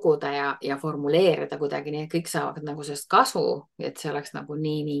 kokku koguda ja formuleerida kuidagi, nii et kõik saavad sellest kasu, et see oleks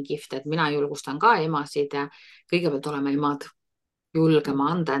nii kihvt, et mina julgustan ka emasid ja kõigepealt oleme emad. julgema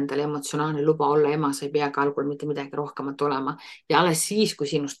anda endale emotsionaalne luba olla ema, sa ei peagi algul mitte midagi rohkemat olema. Ja alles siis, kui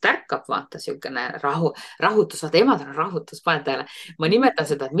sinust tärkab, vaata, niisugune rahutus, vaata, emadel on rahutus, pane tähele. Ma nimetan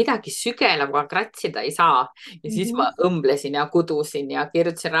seda, et midagi sügeleva kratsida ei saa. Ja siis ma õmblesin ja kudusin ja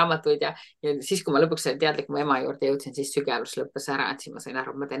kirjutasin raamatuid ja siis, kui ma lõpuks selle teadlikuma ema juurde jõudsin, siis sügelus lõppes ära, et siis ma sain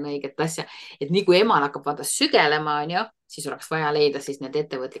aru, et ma teen õiget asja. Et nii kui emal hakkab vaata sügelema, on ju, siis oleks vaja leida siis need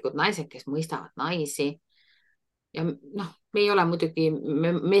ettevõtlikud naised, kes mõistavad naisi. Ja noh, me ei ole muidugi,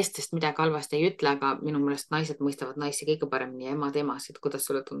 me meestest midagi halvasti ei ütle, aga minu meelest naised mõistavad naisi kõige paremini ja emad emasid. Kuidas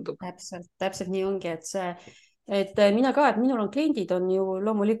sulle tundub? Täpselt nii ongi, et mina ka, et minul on kliendid on ju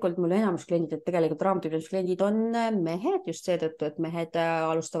loomulikult, mul enamus kliendid, et tegelikult raamatupidamiskliendid on mehed just seetõttu, et mehed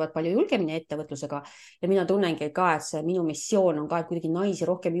alustavad palju julgemini ettevõtlusega ja mina tunnengi ka, et see minu missioon on ka, et kuidagi naisi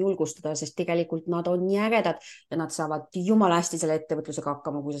rohkem julgustada, sest tegelikult nad on nii ägedad ja nad saavad jumala hästi selle ettevõtlusega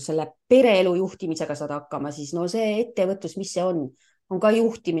hakkama. Kui sa selle pereelu juhtimisega saad hakkama, siis no see ettevõtlus, mis see on ka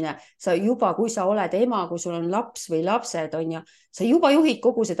juhtimine. Sa juba, kui sa oled ema, kui sul on laps või lapsed, on ju, sa juba juhid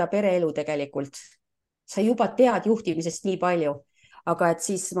kogu seda pereelu tegelikult. Sa juba tead juhtimisest nii palju, aga et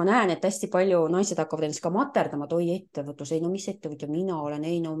siis ma näen, et hästi palju naised hakkavad ennast ka materdama, et oi ettevõtlus, ei no mis ettevõtja mina olen,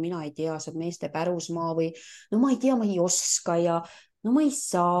 ei no mina ei tea, see on meeste pärusmaa või no ma ei tea, ma ei oska ja no ma ei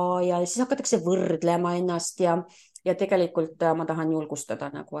saa ja siis hakatakse võrdlema ennast ja tegelikult ma tahan julgustada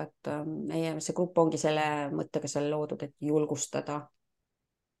nagu, et meie see grupp ongi selle mõttega seal loodud, et julgustada.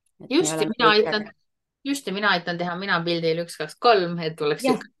 Just ja mina aitan teha mina pildil 1, 2, 3, et oleks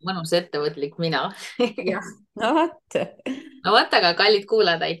jah, mõnus ettevõtlik mina. jah, no vot. No vot, aga kallid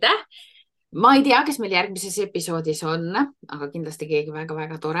kuulajad, aitäh. Ma ei tea, kes meil järgmises episoodis on, aga kindlasti keegi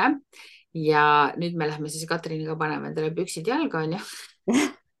väga-väga tore. Ja nüüd me lähme siis Katriniga paneme endale püksid jalga, on ju.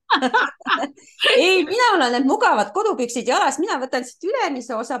 Ei, mina olen need mugavad kodupüksid jalas, mina võtan siit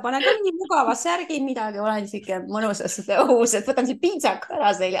ülemise osa, panen ka nii mugava särgi midagi, olen siuke mõnusas õhus, et võtan siit pintsaku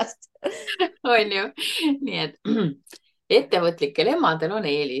ära seljast. On ju, nii et ettevõtlikel emadel on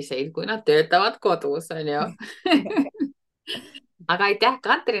eeliseid, kui nad töötavad kodus, on ju. Aga aitäh,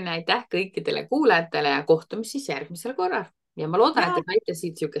 Katrin, aitäh kõikidele kuulajatele ja kohtumist siis järgmisel korral. Ja ma loodan, et te saite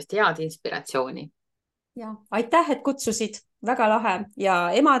siit niisugust head inspiratsiooni. Ja aitäh, et kutsusid, väga lahe ja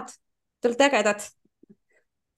emad, te olete ägedad.